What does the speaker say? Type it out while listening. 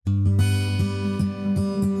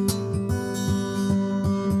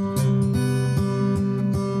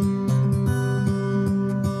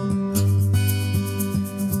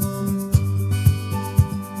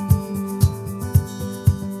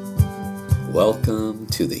Welcome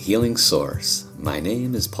to The Healing Source. My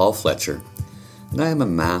name is Paul Fletcher, and I am a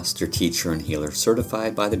master teacher and healer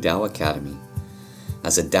certified by the Tao Academy.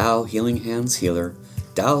 As a Tao Healing Hands healer,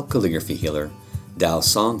 Tao Calligraphy healer, Tao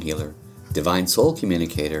Song healer, Divine Soul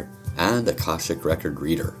communicator, and Akashic Record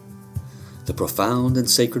reader. The profound and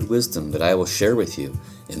sacred wisdom that I will share with you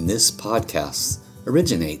in this podcast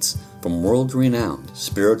originates from world-renowned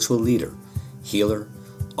spiritual leader, healer,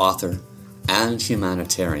 author, and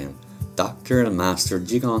humanitarian, Dr. and Master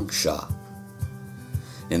Zhi Gang Sha.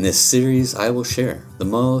 In this series, I will share the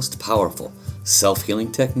most powerful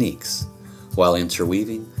self-healing techniques while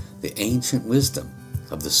interweaving the ancient wisdom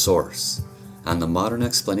of the Source and the modern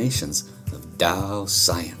explanations of Tao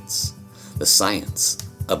science, the science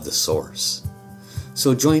of the Source.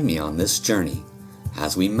 So join me on this journey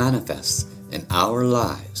as we manifest in our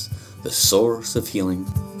lives the source of healing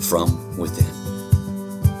from within.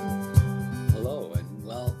 Hello and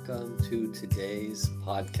welcome to today's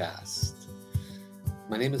podcast.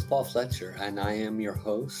 My name is Paul Fletcher and I am your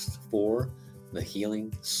host for The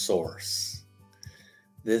Healing Source.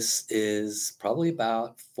 This is probably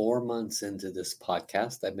about 4 months into this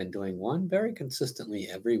podcast. I've been doing one very consistently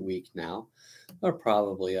every week now. Or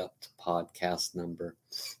probably up to podcast number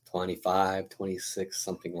 25, 26,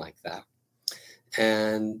 something like that.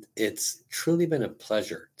 And it's truly been a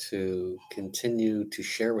pleasure to continue to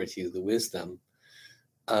share with you the wisdom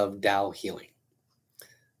of Tao healing.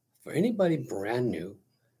 For anybody brand new,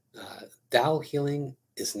 Tao healing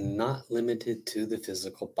is not limited to the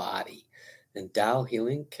physical body. And Tao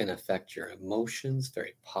healing can affect your emotions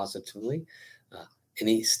very positively,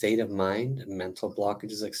 any state of mind, mental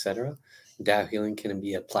blockages, etc. Tao healing can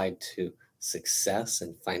be applied to success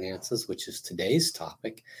and finances, which is today's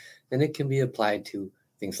topic, and it can be applied to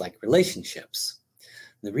things like relationships.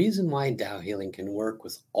 The reason why Tao healing can work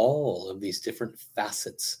with all of these different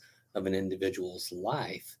facets of an individual's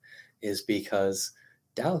life is because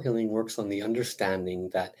Tao healing works on the understanding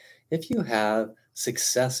that if you have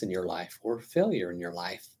success in your life or failure in your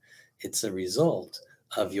life, it's a result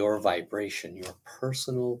of your vibration, your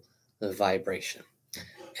personal vibration.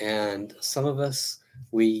 And some of us,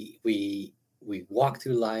 we walk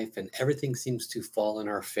through life and everything seems to fall in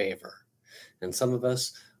our favor. And some of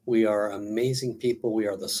us, we are amazing people. We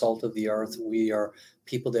are the salt of the earth. We are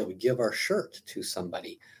people that would give our shirt to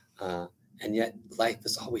somebody. And yet life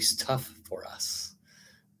is always tough for us.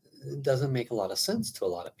 It doesn't make a lot of sense to a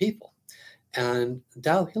lot of people. And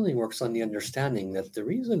Tao healing works on the understanding that the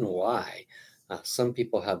reason why some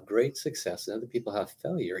people have great success and other people have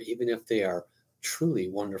failure, even if they are truly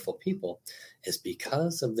wonderful people, is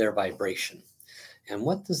because of their vibration. And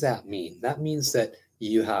what does that mean? That means that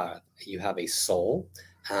you have a soul,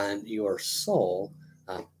 and your soul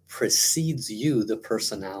precedes you, the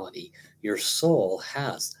personality. Your soul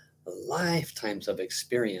has lifetimes of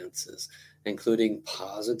experiences, including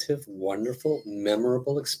positive, wonderful,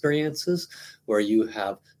 memorable experiences where you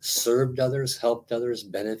have served others, helped others,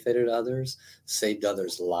 benefited others, saved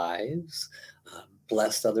others' lives,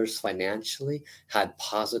 blessed others financially, had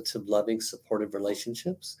positive, loving, supportive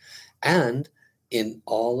relationships. And in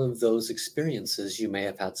all of those experiences, you may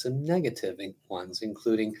have had some negative ones,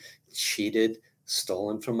 including cheated,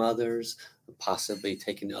 stolen from others, possibly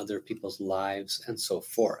taken other people's lives, and so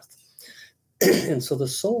forth. And so the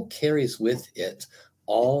soul carries with it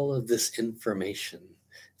all of this information.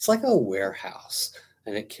 It's like a warehouse,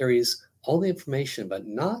 and it carries all the information, but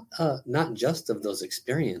not just of those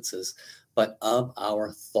experiences, but of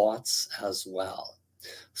our thoughts as well.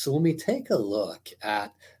 So when we take a look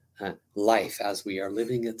at life as we are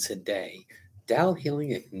living it today, Tao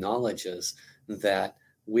healing acknowledges that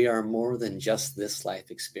we are more than just this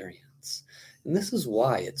life experience. And this is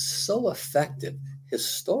why it's so effective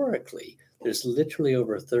historically. There's literally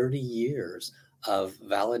over 30 years of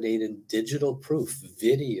validated digital proof,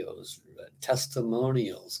 videos,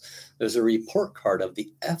 testimonials. There's a report card of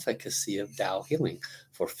the efficacy of Tao healing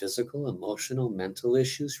for physical, emotional, mental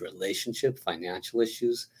issues, relationship, financial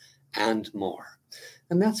issues, and more.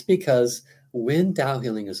 And that's because when Tao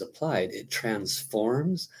healing is applied, it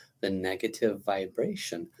transforms the negative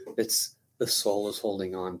vibration that's the soul is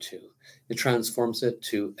holding on to. It transforms it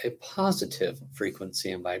to a positive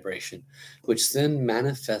frequency and vibration, which then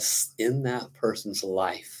manifests in that person's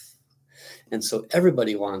life. And so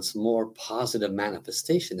everybody wants more positive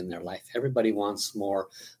manifestation in their life. Everybody wants more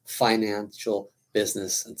financial,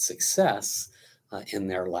 business, and success in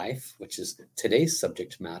their life, which is today's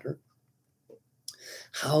subject matter.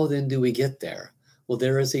 How then do we get there? Well,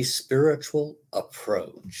 there is a spiritual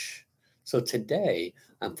approach. So today,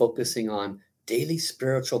 I'm focusing on daily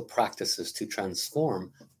spiritual practices to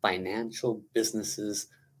transform financial, businesses,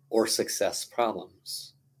 or success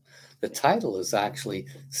problems. The title is actually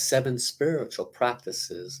 7 Spiritual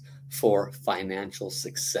Practices for Financial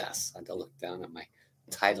Success. I had to look down at my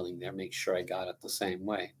titling there, make sure I got it the same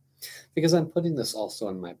way, because I'm putting this also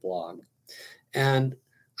on my blog. And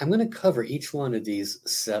I'm going to cover each one of these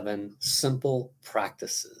 7 simple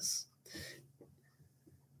practices.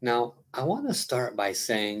 Now, I want to start by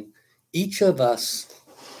saying each of us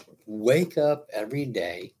wake up every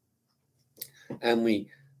day and we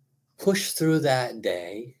push through that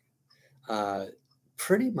day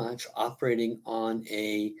pretty much operating on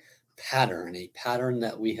a pattern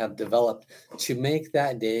that we have developed to make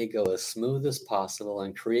that day go as smooth as possible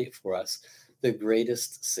and create for us the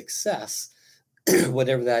greatest success,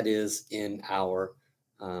 whatever that is in our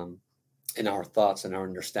thoughts and our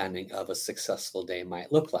understanding of a successful day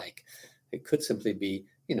might look like. It could simply be,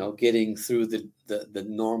 getting through the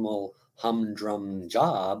normal humdrum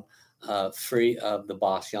job free of the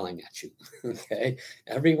boss yelling at you. Okay,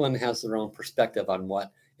 everyone has their own perspective on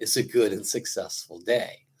what is a good and successful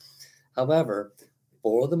day. However,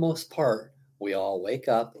 for the most part, we all wake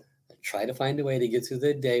up and try to find a way to get through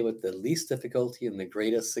the day with the least difficulty and the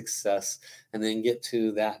greatest success, and then get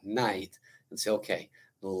to that night and say, okay,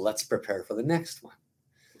 let's prepare for the next one.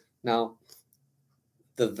 Now,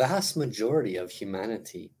 the vast majority of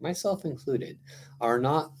humanity, myself included, are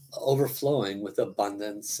not overflowing with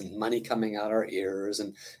abundance and money coming out our ears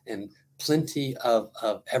and plenty of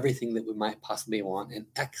everything that we might possibly want in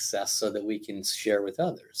excess so that we can share with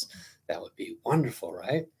others. That would be wonderful,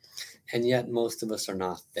 right? And yet most of us are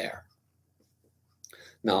not there.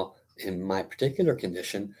 Now, in my particular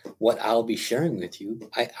condition, what I'll be sharing with you,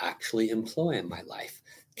 I actually employ in my life.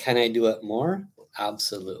 Can I do it more?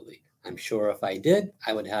 Absolutely. I'm sure if I did,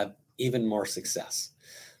 I would have even more success.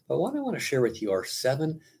 But what I want to share with you are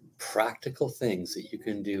 7 practical things that you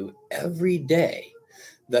can do every day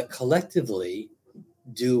that collectively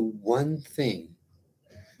do one thing.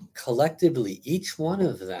 Collectively, each one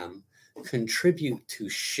of them contribute to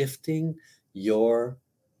shifting your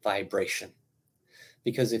vibration.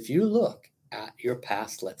 Because if you look at your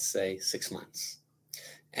past, let's say 6 months,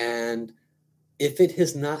 and if it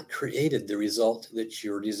has not created the result that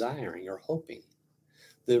you're desiring or hoping,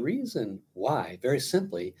 the reason why, very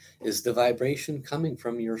simply, is the vibration coming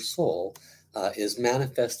from your soul is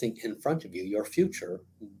manifesting in front of you. Your future,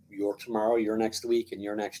 your tomorrow, your next week, and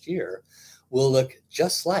your next year will look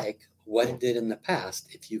just like what it did in the past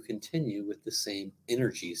if you continue with the same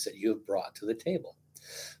energies that you have brought to the table.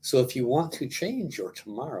 So if you want to change your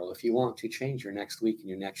tomorrow, if you want to change your next week and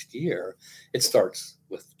your next year, it starts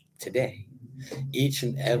with today. Each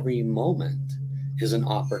and every moment is an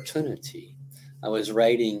opportunity. I was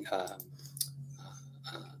writing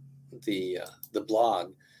the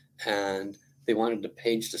blog, and they wanted a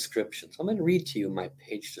page description. So I'm going to read to you my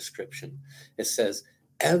page description. It says,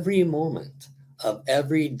 every moment of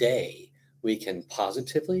every day we can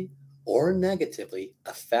positively or negatively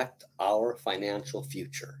affect our financial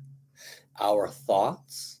future. Our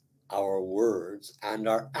thoughts, our words, and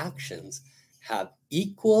our actions have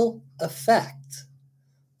equal effect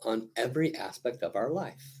on every aspect of our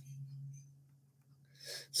life.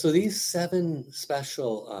 So these 7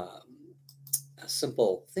 special,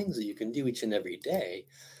 simple things that you can do each and every day,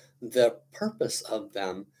 the purpose of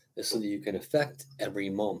them is so that you can affect every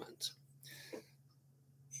moment.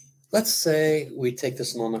 Let's say we take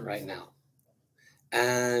this moment right now,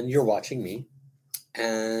 and you're watching me,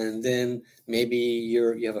 and then maybe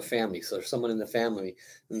you have a family, so there's someone in the family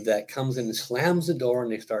that comes in and slams the door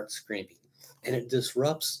and they start screaming, and it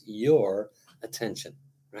disrupts your attention,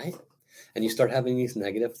 right? And you start having these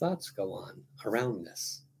negative thoughts go on around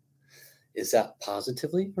this. Is that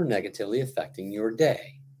positively or negatively affecting your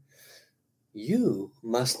day? You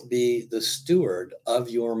must be the steward of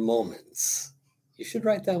your moments. You should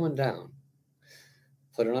write that one down.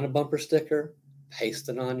 Put it on a bumper sticker, paste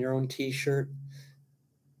it on your own t-shirt.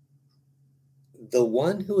 The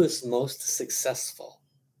one who is most successful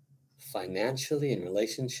financially, in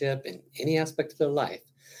relationship, in any aspect of their life,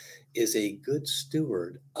 is a good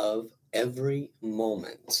steward of every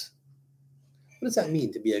moment. What does that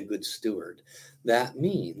mean to be a good steward? That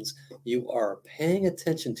means you are paying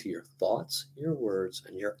attention to your thoughts, your words,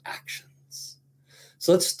 and your actions.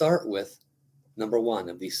 So let's start with number 1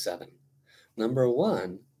 of these 7. Number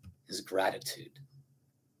 1 is gratitude.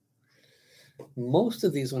 Most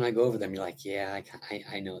of these, when I go over them, you're like, yeah,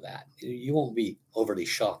 I know that. You won't be overly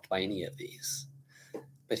shocked by any of these.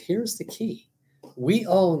 But here's the key. We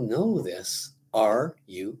all know this. Are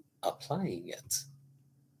you applying it?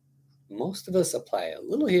 Most of us apply a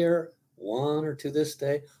little here, 1 or 2 this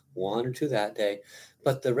day, 1 or 2 that day.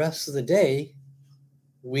 But the rest of the day,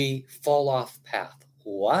 we fall off path.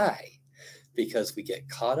 Why? Because we get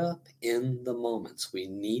caught up in the moments. We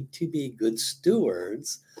need to be good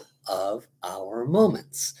stewards of our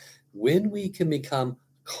moments. When we can become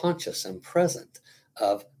conscious and present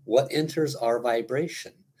of what enters our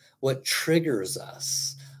vibration, what triggers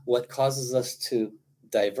us, what causes us to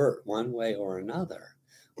divert one way or another,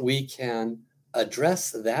 we can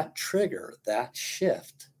address that trigger, that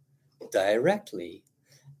shift directly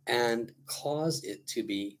and cause it to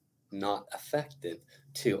be not effective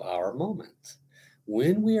to our moment.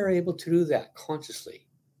 When we are able to do that consciously,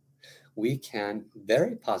 we can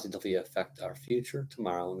very positively affect our future,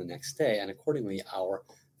 tomorrow, and the next day, and accordingly, our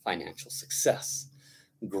financial success.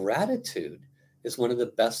 Gratitude is one of the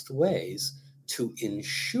best ways to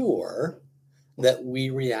ensure that we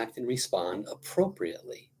react and respond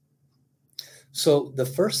appropriately. So, the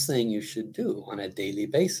first thing you should do on a daily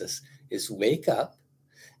basis is wake up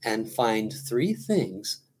and find 3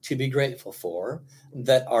 things to be grateful for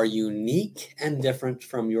that are unique and different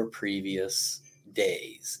from your previous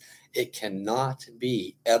days. It cannot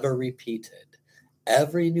be ever repeated.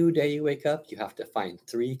 Every new day you wake up, you have to find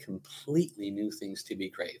 3 completely new things to be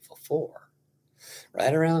grateful for.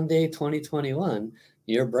 Right around day 2021,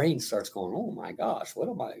 your brain starts going, oh my gosh, how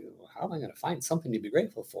am I going to find something to be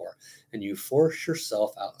grateful for? And you force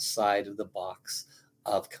yourself outside of the box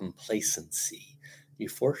of complacency. You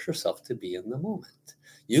force yourself to be in the moment.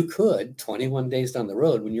 You could, 21 days down the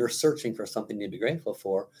road, when you're searching for something to be grateful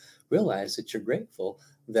for, realize that you're grateful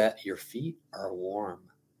that your feet are warm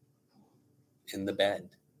in the bed.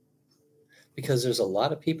 Because there's a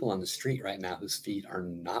lot of people on the street right now whose feet are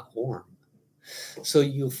not warm. So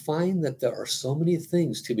you'll find that there are so many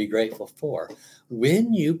things to be grateful for.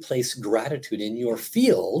 When you place gratitude in your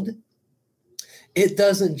field, it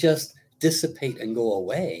doesn't just dissipate and go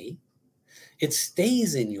away. It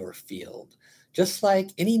stays in your field. Just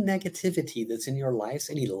like any negativity that's in your life,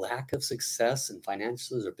 any lack of success in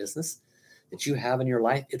financials or business that you have in your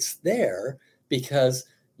life, it's there because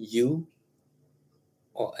you,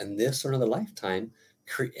 in this or another lifetime,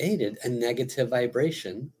 created a negative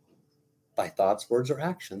vibration by thoughts, words, or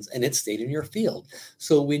actions, and it stayed in your field.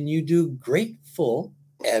 So when you do grateful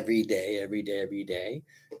every day,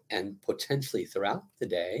 and potentially throughout the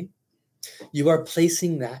day, you are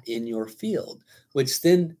placing that in your field, which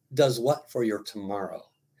then does what for your tomorrow?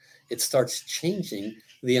 It starts changing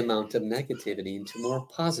the amount of negativity into more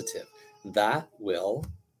positive. That will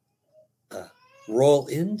roll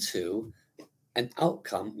into an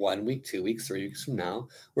outcome 1 week, 2 weeks, 3 weeks from now,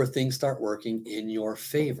 where things start working in your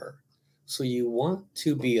favor. So you want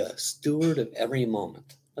to be a steward of every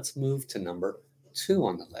moment. Let's move to number 2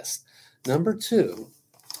 on the list. Number 2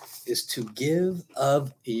 is to give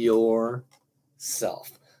of yourself.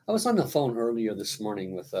 I was on the phone earlier this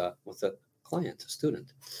morning with a client, a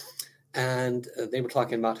student, and they were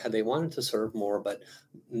talking about how they wanted to serve more, but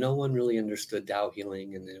no one really understood Tao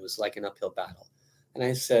healing, and it was like an uphill battle. And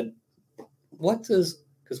I said, because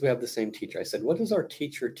we have the same teacher, I said, what does our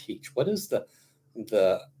teacher teach? What is the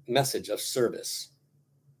message of service?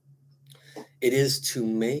 It is to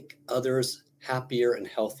make others happier and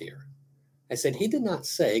healthier. I said, he did not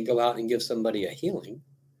say go out and give somebody a healing.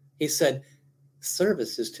 He said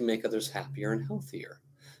service is to make others happier and healthier.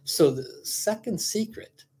 So the second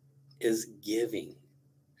secret is giving.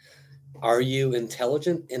 Are you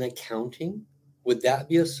intelligent in accounting? Would that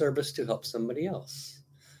be a service to help somebody else?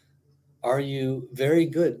 Are you very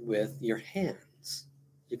good with your hands?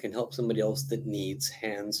 You can help somebody else that needs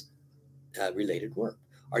hands related work.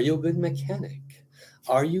 Are you a good mechanic?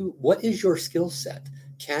 What is your skill set?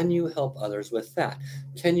 Can you help others with that?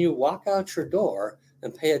 Can you walk out your door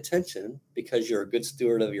and pay attention, because you're a good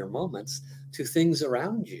steward of your moments, to things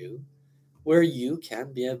around you where you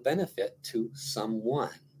can be of benefit to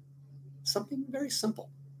someone? Something very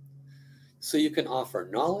simple. So you can offer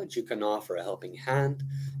knowledge, you can offer a helping hand,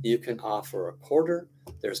 you can offer a quarter.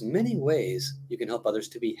 There's many ways you can help others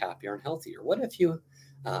to be happier and healthier. What if you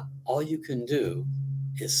all you can do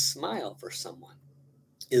is smile for someone?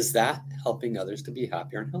 Is that helping others to be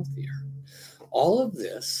happier and healthier? All of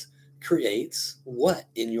this creates what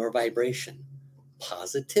in your vibration?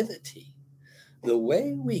 Positivity. The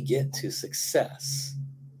way we get to success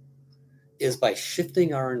is by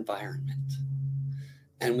shifting our environment.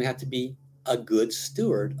 And we have to be a good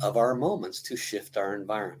steward of our moments to shift our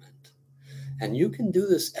environment. And you can do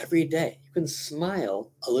this every day. You can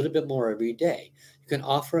smile a little bit more every day. You can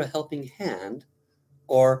offer a helping hand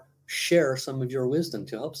or share some of your wisdom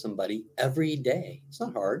to help somebody every day. It's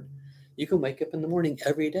not hard. You can wake up in the morning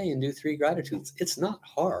every day and do 3 gratitudes. It's not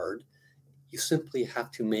hard. You simply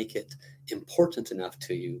have to make it important enough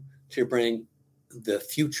to you to bring the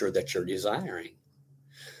future that you're desiring.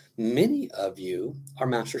 Many of you are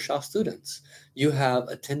Master Sha students. You have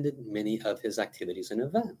attended many of his activities and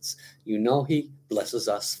events. You know he blesses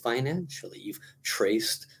us financially. You've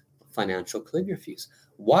traced financial calligraphies.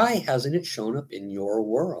 Why hasn't it shown up in your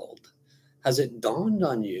world? Has it dawned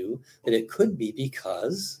on you that it could be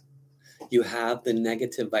because you have the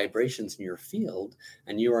negative vibrations in your field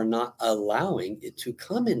and you are not allowing it to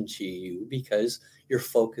come into you because your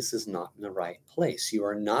focus is not in the right place? You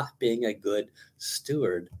are not being a good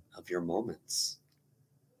steward of your moments.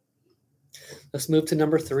 Let's move to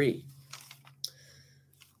number 3.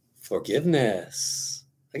 Forgiveness.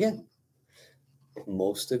 Again,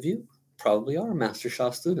 most of you probably are Master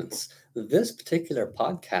Sha students. This particular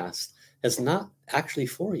podcast is not actually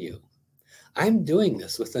for you. I'm doing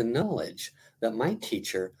this with the knowledge that my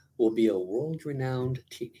teacher will be a world-renowned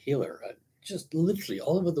healer. Just literally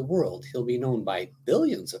all over the world, he'll be known by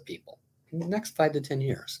billions of people in the next 5 to 10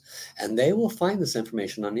 years. And they will find this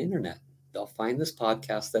information on the internet. They'll find this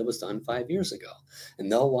podcast that was done 5 years ago.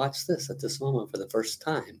 And they'll watch this at this moment for the first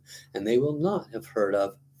time. And they will not have heard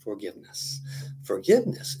of forgiveness.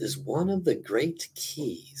 Forgiveness is one of the great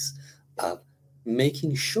keys of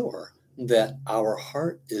making sure that our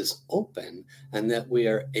heart is open and that we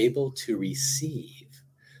are able to receive.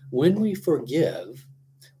 When we forgive,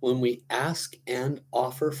 when we ask and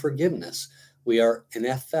offer forgiveness, we are in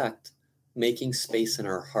effect making space in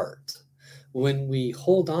our heart. When we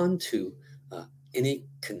hold on to any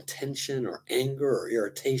contention or anger or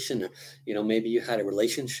irritation, maybe you had a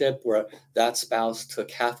relationship where that spouse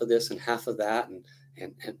took half of this and half of that, and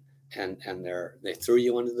they threw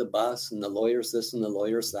you under the bus, and the lawyer's this and the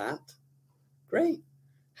lawyer's that. Great.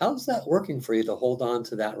 How's that working for you to hold on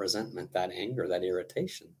to that resentment, that anger, that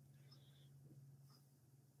irritation?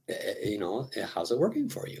 How's it working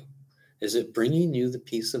for you? Is it bringing you the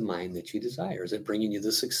peace of mind that you desire? Is it bringing you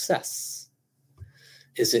the success?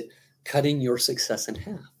 Is it cutting your success in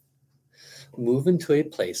half? Move into a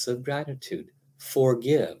place of gratitude.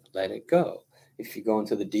 Forgive. Let it go. If you go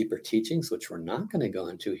into the deeper teachings, which we're not going to go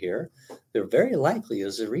into here, there very likely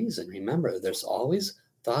is a reason. Remember, there's always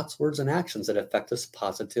thoughts, words, and actions that affect us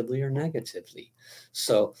positively or negatively.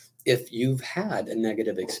 So if you've had a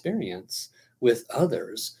negative experience with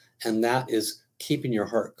others, and that is keeping your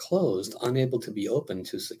heart closed, unable to be open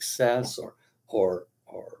to success or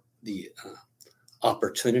the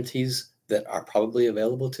opportunities that are probably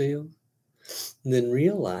available to you, then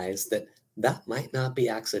realize that that might not be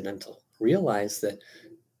accidental. Realize that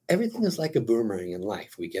everything is like a boomerang in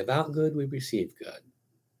life. We give out good, we receive good.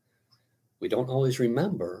 We don't always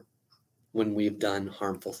remember when we've done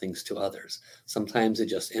harmful things to others. Sometimes it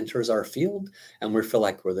just enters our field and we feel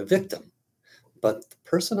like we're the victim. But the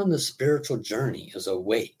person on the spiritual journey is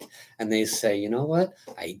awake and they say, you know what?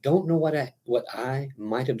 I don't know what I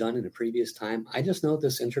might have done in a previous time. I just know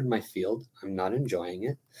this entered my field. I'm not enjoying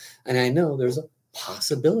it. And I know there's a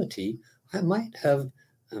possibility I might have,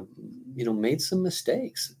 made some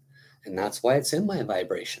mistakes. And that's why it's in my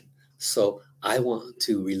vibration. So I want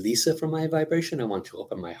to release it from my vibration. I want to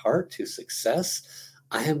open my heart to success.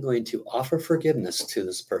 I am going to offer forgiveness to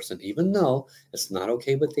this person, even though it's not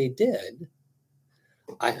okay what they did.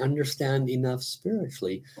 I understand enough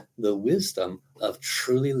spiritually the wisdom of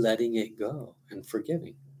truly letting it go and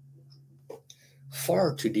forgiving.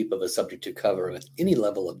 Far too deep of a subject to cover with any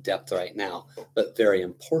level of depth right now, but very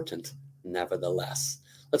important nevertheless.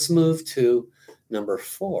 Let's move to number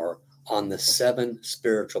 4 on the 7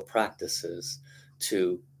 spiritual practices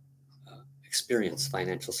to experience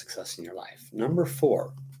financial success in your life. Number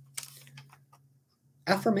 4,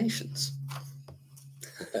 affirmations.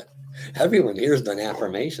 Everyone here has done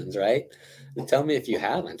affirmations, right? And tell me if you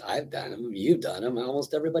haven't. I've done them. You've done them.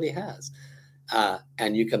 Almost everybody has.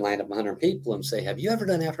 And you can line up 100 people and say, have you ever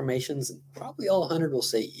done affirmations? And probably all 100 will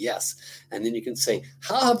say yes. And then you can say,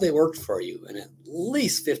 how have they worked for you? And at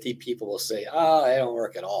least 50 people will say, they don't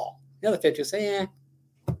work at all. The other 50 will say,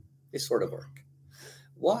 they sort of work.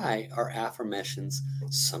 Why are affirmations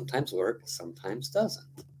sometimes work, sometimes doesn't?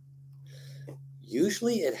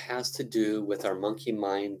 Usually it has to do with our monkey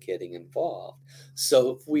mind getting involved. So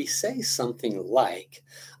if we say something like,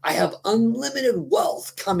 I have unlimited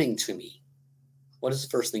wealth coming to me, what does the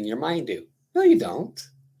first thing your mind do? No, you don't.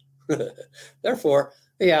 Therefore,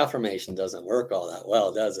 the affirmation doesn't work all that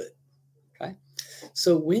well, does it? Okay.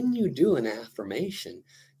 So when you do an affirmation,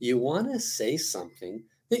 you want to say something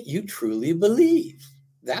that you truly believe.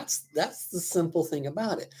 That's the simple thing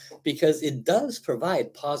about it, because it does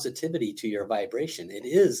provide positivity to your vibration. It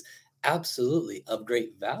is absolutely of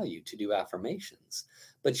great value to do affirmations,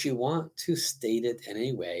 but you want to state it in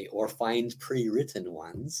a way or find pre-written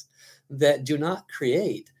ones that do not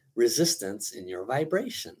create resistance in your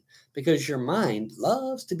vibration, because your mind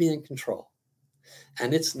loves to be in control,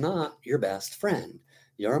 and it's not your best friend.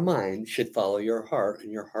 Your mind should follow your heart,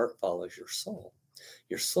 and your heart follows your soul.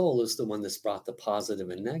 Your soul is the one that's brought the positive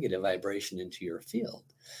and negative vibration into your field.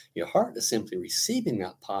 Your heart is simply receiving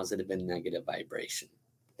that positive and negative vibration.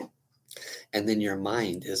 And then your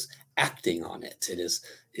mind is acting on it. It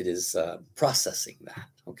is processing that,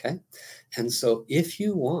 okay? And so if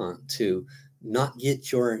you want to not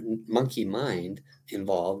get your monkey mind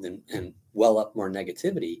involved and well up more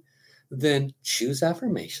negativity, then choose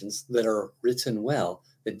affirmations that are written well,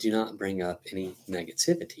 that do not bring up any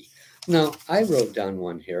negativity. Now, I wrote down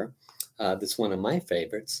one here that's one of my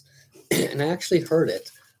favorites, and I actually heard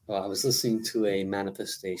it. I was listening to a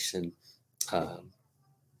manifestation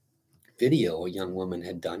video a young woman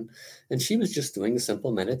had done, and she was just doing a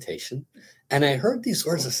simple meditation. And I heard these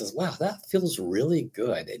words. I says, wow, that feels really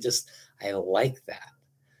good. I like that.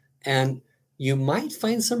 And you might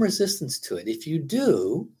find some resistance to it. If you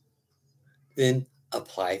do, then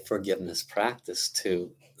apply forgiveness practice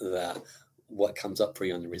to what comes up for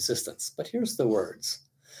you in the resistance. But here's the words.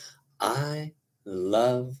 I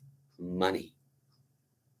love money,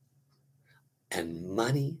 and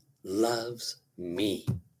money loves me.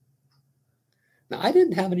 Now, I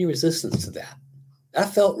didn't have any resistance to that.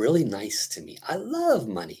 That felt really nice to me. I love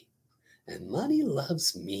money, and money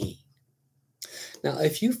loves me. Now,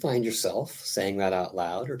 if you find yourself saying that out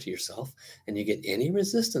loud or to yourself, and you get any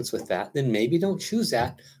resistance with that, then maybe don't choose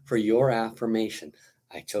that for your affirmation.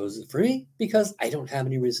 I chose it for me because I don't have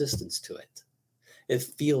any resistance to it. It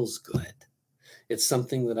feels good. It's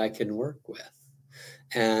something that I can work with.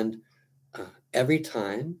 And every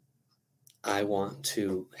time I want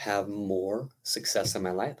to have more success in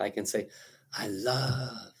my life, I can say, I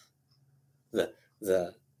love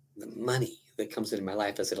the money that comes into my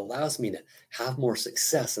life, as it allows me to have more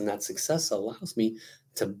success, and that success allows me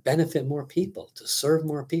to benefit more people, to serve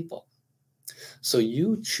more people. So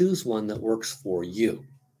you choose one that works for you.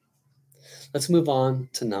 Let's move on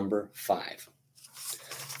to number 5.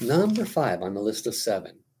 Number 5 on the list of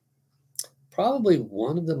 7, probably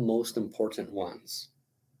one of the most important ones.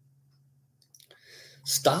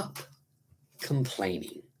 Stop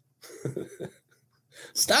complaining.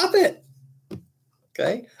 Stop it.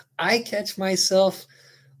 Okay? I catch myself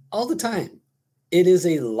all the time. It is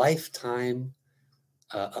a lifetime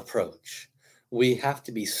approach. We have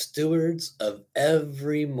to be stewards of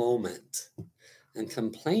every moment. And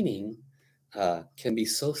complaining can be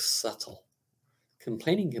so subtle.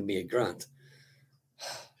 Complaining can be a grunt.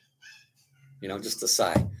 Just a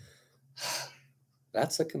sigh.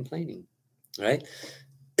 That's a complaining, right?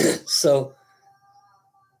 So,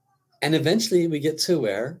 and eventually we get to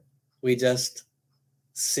where we just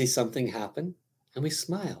see something happen and we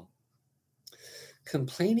smile.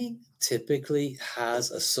 Complaining typically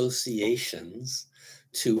has associations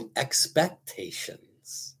to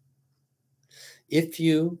expectations. If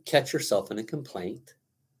you catch yourself in a complaint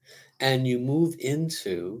and you move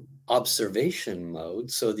into observation mode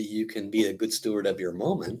so that you can be a good steward of your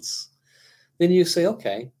moments, then you say,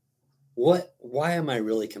 okay, why am I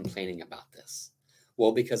really complaining about this?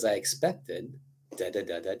 Well, because I expected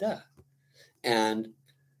da-da-da-da-da. And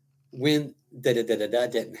when da-da-da-da-da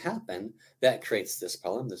didn't happen, that creates this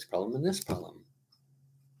problem, and this problem.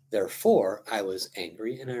 Therefore, I was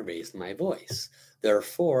angry and I raised my voice.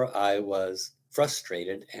 Therefore, I was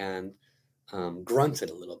frustrated and grunted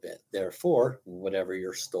a little bit. Therefore, whatever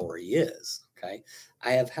your story is, okay?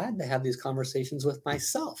 I have had to have these conversations with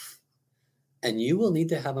myself. And you will need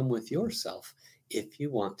to have them with yourself if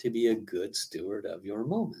you want to be a good steward of your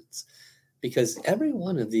moments. Because every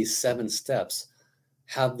one of these 7 steps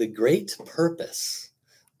have the great purpose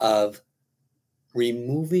of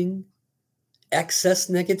removing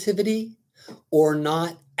excess negativity or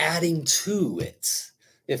not adding to it.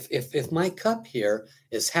 If my cup here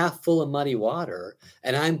is half full of muddy water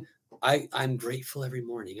and I'm grateful every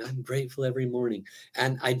morning. I'm grateful every morning.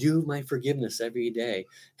 And I do my forgiveness every day.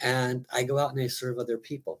 And I go out and I serve other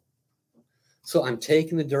people. So I'm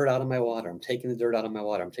taking the dirt out of my water. I'm taking the dirt out of my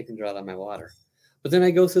water. I'm taking the dirt out of my water. But then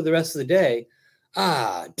I go through the rest of the day.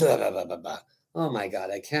 Blah, blah, blah, blah, blah. Oh my God,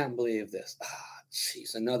 I can't believe this.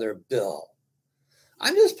 Jeez, another bill.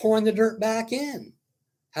 I'm just pouring the dirt back in.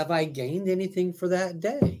 Have I gained anything for that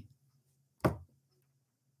day?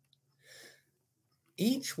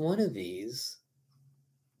 Each one of these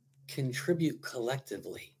contribute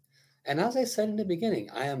collectively. And as I said in the beginning,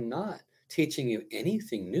 I am not teaching you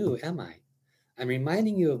anything new, am I? I'm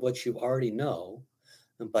reminding you of what you already know.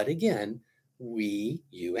 But again, we,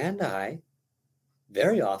 you and I,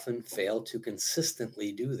 very often fail to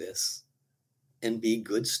consistently do this and be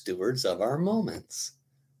good stewards of our moments.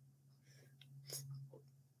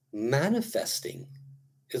 Manifesting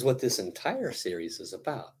is what this entire series is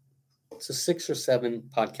about. It's a 6 or 7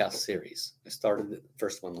 podcast series. I started the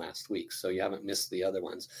first one last week, so you haven't missed the other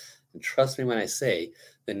ones. And trust me when I say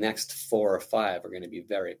the next 4 or 5 are going to be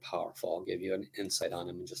very powerful. I'll give you an insight on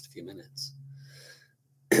them in just a few minutes.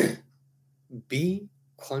 Be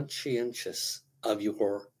conscientious of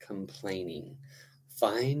your complaining.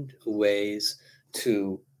 Find ways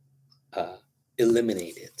to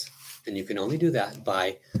eliminate it. And you can only do that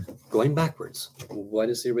by going backwards. What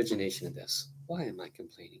is the origination of this? Why am I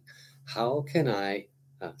complaining? How can I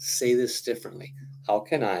say this differently? How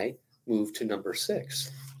can I move to number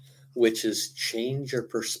 6, which is change your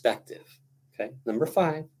perspective? Okay. Number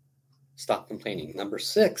 5, stop complaining. Number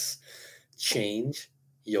 6, change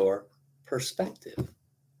your perspective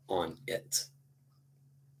on it.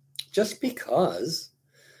 Just because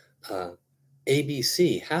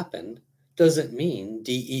ABC happened doesn't mean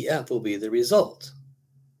DEF will be the result.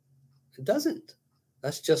 It doesn't.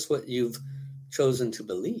 That's just what you've chosen to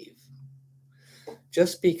believe.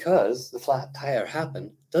 Just because the flat tire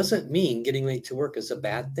happened doesn't mean getting late to work is a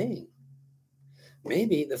bad thing.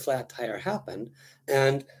 Maybe the flat tire happened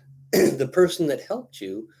and the person that helped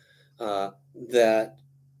you, that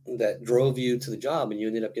drove you to the job and you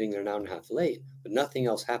ended up getting there an hour and a half late, but nothing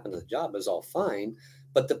else happened to the job, it was all fine.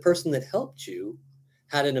 But the person that helped you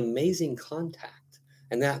had an amazing contact,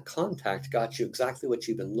 and that contact got you exactly what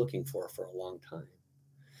you've been looking for a long time.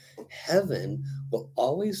 Heaven will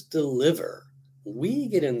always deliver. We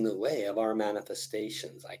get in the way of our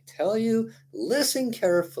manifestations. I tell you, listen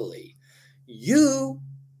carefully. You,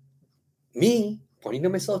 me, pointing to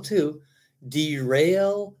myself too,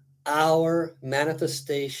 derail our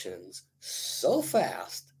manifestations so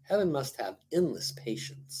fast. Heaven must have endless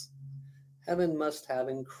patience. Heaven must have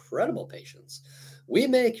incredible patience. We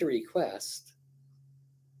make a request,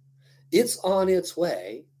 it's on its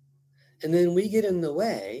way, and then we get in the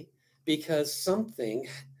way because something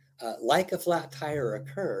like a flat tire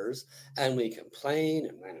occurs, and we complain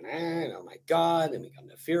and oh my God, and we come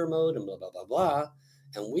to fear mode and blah, blah, blah, blah.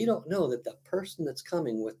 And we don't know that the person that's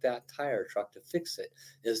coming with that tire truck to fix it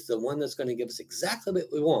is the one that's going to give us exactly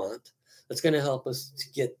what we want, that's going to help us to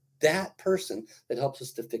get that person that helps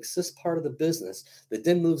us to fix this part of the business that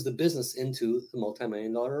then moves the business into the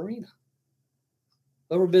multi-million-dollar arena.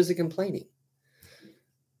 But we're busy complaining.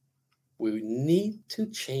 We need to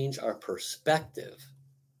change our perspective.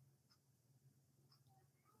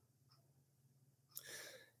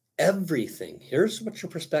 Everything, here's what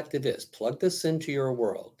your perspective is. Plug this into your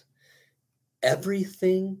world.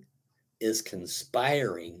 Everything is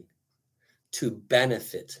conspiring to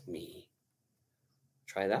benefit me.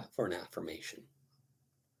 Try that for an affirmation.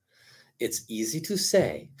 It's easy to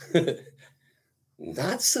say,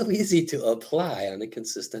 not so easy to apply on a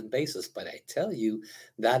consistent basis, but I tell you,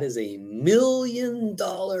 that is a $1 million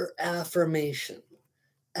affirmation.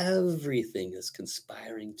 Everything is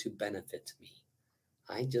conspiring to benefit me.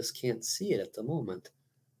 I just can't see it at the moment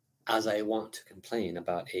as I want to complain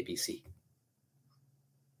about ABC.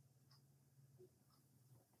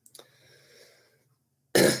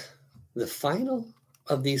 The final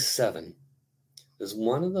of these 7 is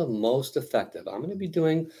one of the most effective. I'm going to be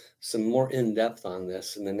doing some more in-depth on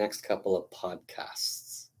this in the next couple of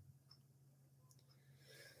podcasts.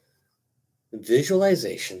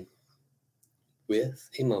 Visualization with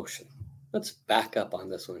emotion. Let's back up on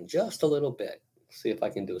this one just a little bit. See if I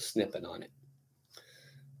can do a snippet on it.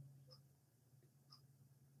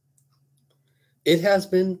 It has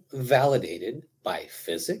been validated by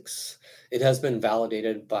physics. It has been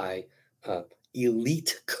validated by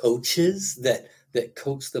elite coaches that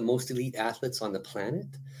coach the most elite athletes on the planet.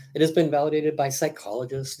 It has been validated by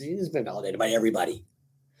psychologists. It has been validated by everybody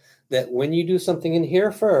that when you do something in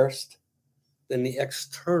here first, then the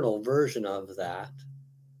external version of that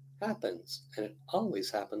happens. And it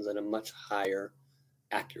always happens at a much higher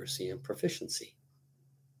accuracy and proficiency.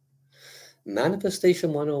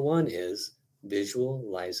 Manifestation 101 is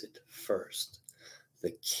visualize it first.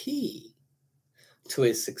 The key to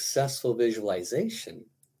a successful visualization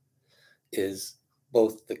is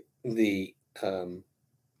both the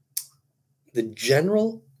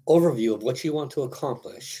general overview of what you want to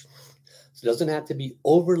accomplish. So it doesn't have to be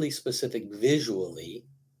overly specific visually,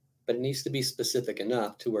 but it needs to be specific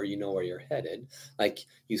enough to where you know where you're headed. Like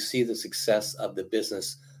you see the success of the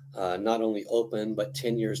business not only open, but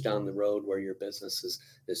 10 years down the road where your business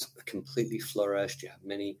is completely flourished. You have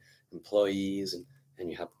many employees and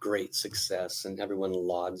you have great success and everyone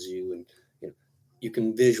lauds you, and you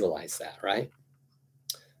can visualize that, right?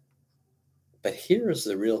 But here's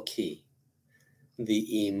the real key: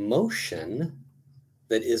 the emotion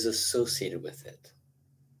that is associated with it.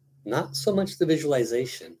 Not so much the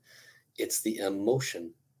visualization, it's the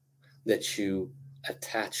emotion that you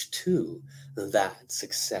attach to that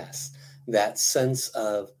success, that sense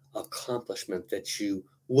of accomplishment that you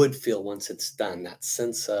would feel once it's done, that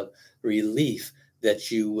sense of relief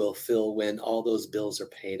that you will feel when all those bills are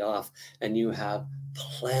paid off and you have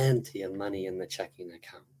plenty of money in the checking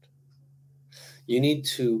account. You need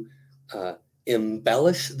to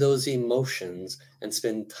embellish those emotions and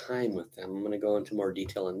spend time with them. I'm going to go into more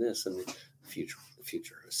detail on this in the future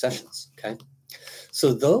sessions. Okay.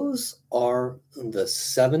 So those are the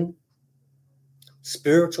 7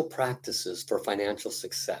 spiritual practices for financial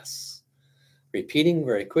success. Repeating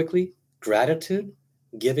very quickly: gratitude,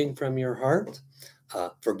 giving from your heart,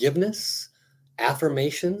 forgiveness,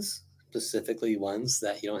 affirmations, specifically ones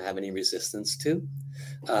that you don't have any resistance to,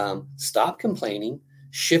 stop complaining,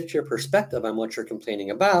 shift your perspective on what you're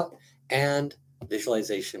complaining about, and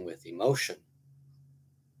visualization with emotion.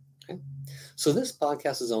 Okay. So this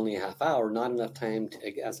podcast is only a half hour, not enough time,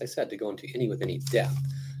 as I said, to go into any depth.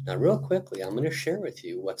 Now, real quickly, I'm going to share with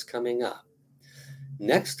you what's coming up.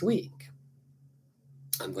 Next week,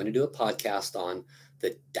 I'm going to do a podcast on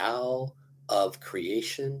the Tao of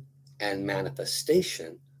creation and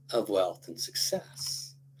manifestation of wealth and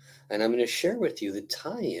success. And I'm going to share with you the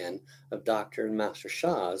tie-in of Dr. and Master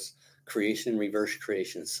Sha's creation and reverse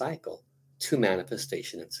creation cycle to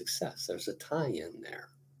manifestation and success. There's a tie-in there.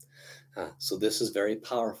 So this is a very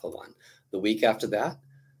powerful one. The week after that,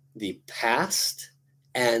 the past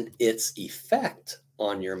and its effect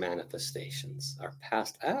on your manifestations. Our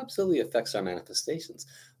past absolutely affects our manifestations.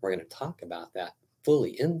 We're going to talk about that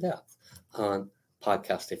fully in depth on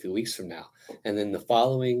podcast a few weeks from now. And then the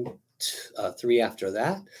following 3 after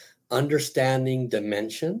that, understanding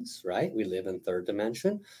dimensions, right? We live in 3rd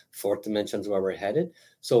dimension. 4th dimension is where we're headed.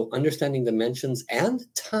 So understanding dimensions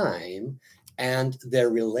and time and their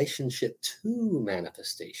relationship to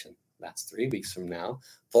manifestation. That's 3 weeks from now.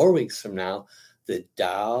 4 weeks from now, the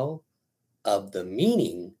Tao of the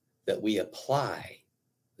meaning that we apply.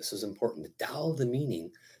 This is important. The Tao of the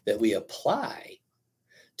meaning that we apply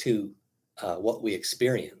to what we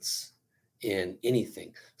experience in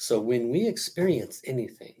anything. So when we experience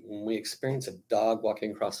anything, when we experience a dog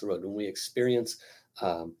walking across the road, when we experience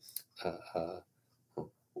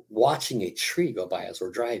watching a tree go by as we're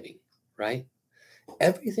driving, right?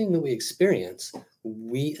 Everything that we experience,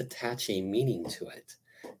 we attach a meaning to it.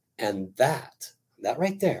 And that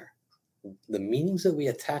right there, the meanings that we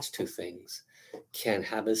attach to things can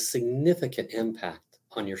have a significant impact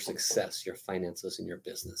on your success, your finances, and your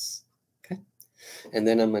business. Okay. And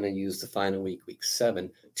then I'm going to use the final week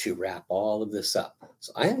 7, to wrap all of this up.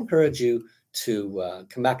 So I encourage you to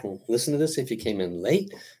come back and listen to this if you came in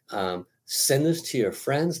late. Send this to your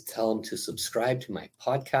friends. Tell them to subscribe to my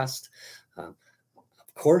podcast. Of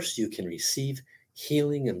course, you can receive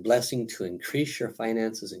healing and blessing to increase your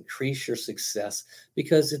finances, increase your success,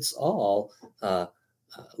 because it's all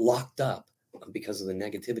locked up because of the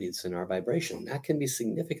negativity that's in our vibration. That can be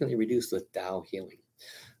significantly reduced with Tao healing.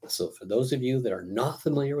 So for those of you that are not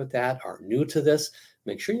familiar with that, are new to this,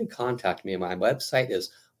 make sure you contact me. My website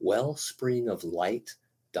is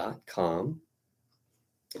wellspringoflight.com.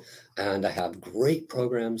 And I have great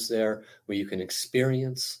programs there where you can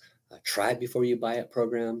experience try it before you buy it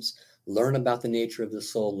programs, learn about the nature of the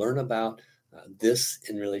soul, learn about this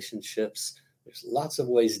in relationships. There's lots of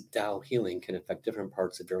ways Tao healing can affect different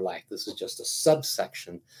parts of your life. This is just a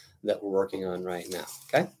subsection that we're working on right now,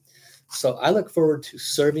 okay? So I look forward to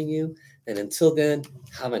serving you. And until then,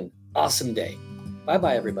 have an awesome day.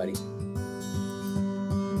 Bye-bye, everybody.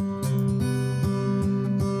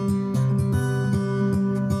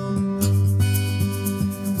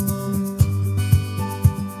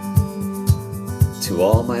 To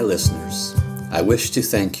all my listeners, I wish to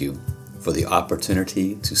thank you for the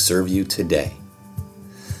opportunity to serve you today.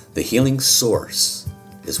 The healing source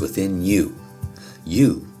is within you.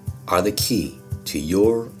 You are the key to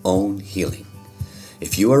your own healing.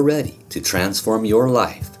 If you are ready to transform your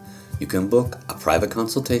life, you can book a private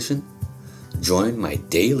consultation, join my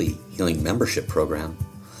daily healing membership program,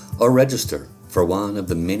 or register for one of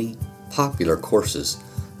the many popular courses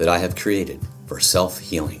that I have created for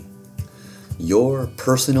self-healing. Your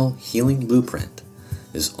personal healing blueprint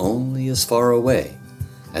is only as far away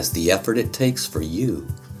as the effort it takes for you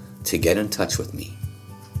to get in touch with me.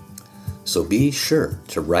 So be sure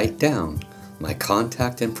to write down my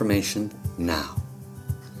contact information now.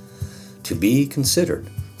 To be considered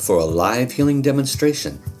for a live healing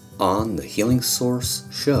demonstration on the Healing Source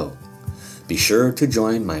show, be sure to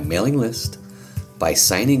join my mailing list by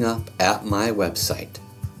signing up at my website,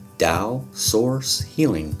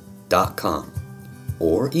 TaoSourceHealing.com,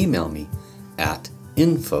 or email me at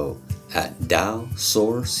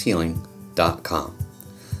info@TaoSourceHealing.com.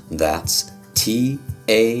 That's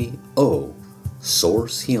TAO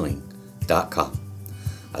SourceHealing.com.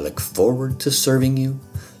 I look forward to serving you.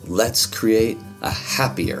 Let's create a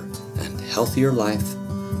happier and healthier life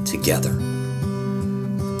together.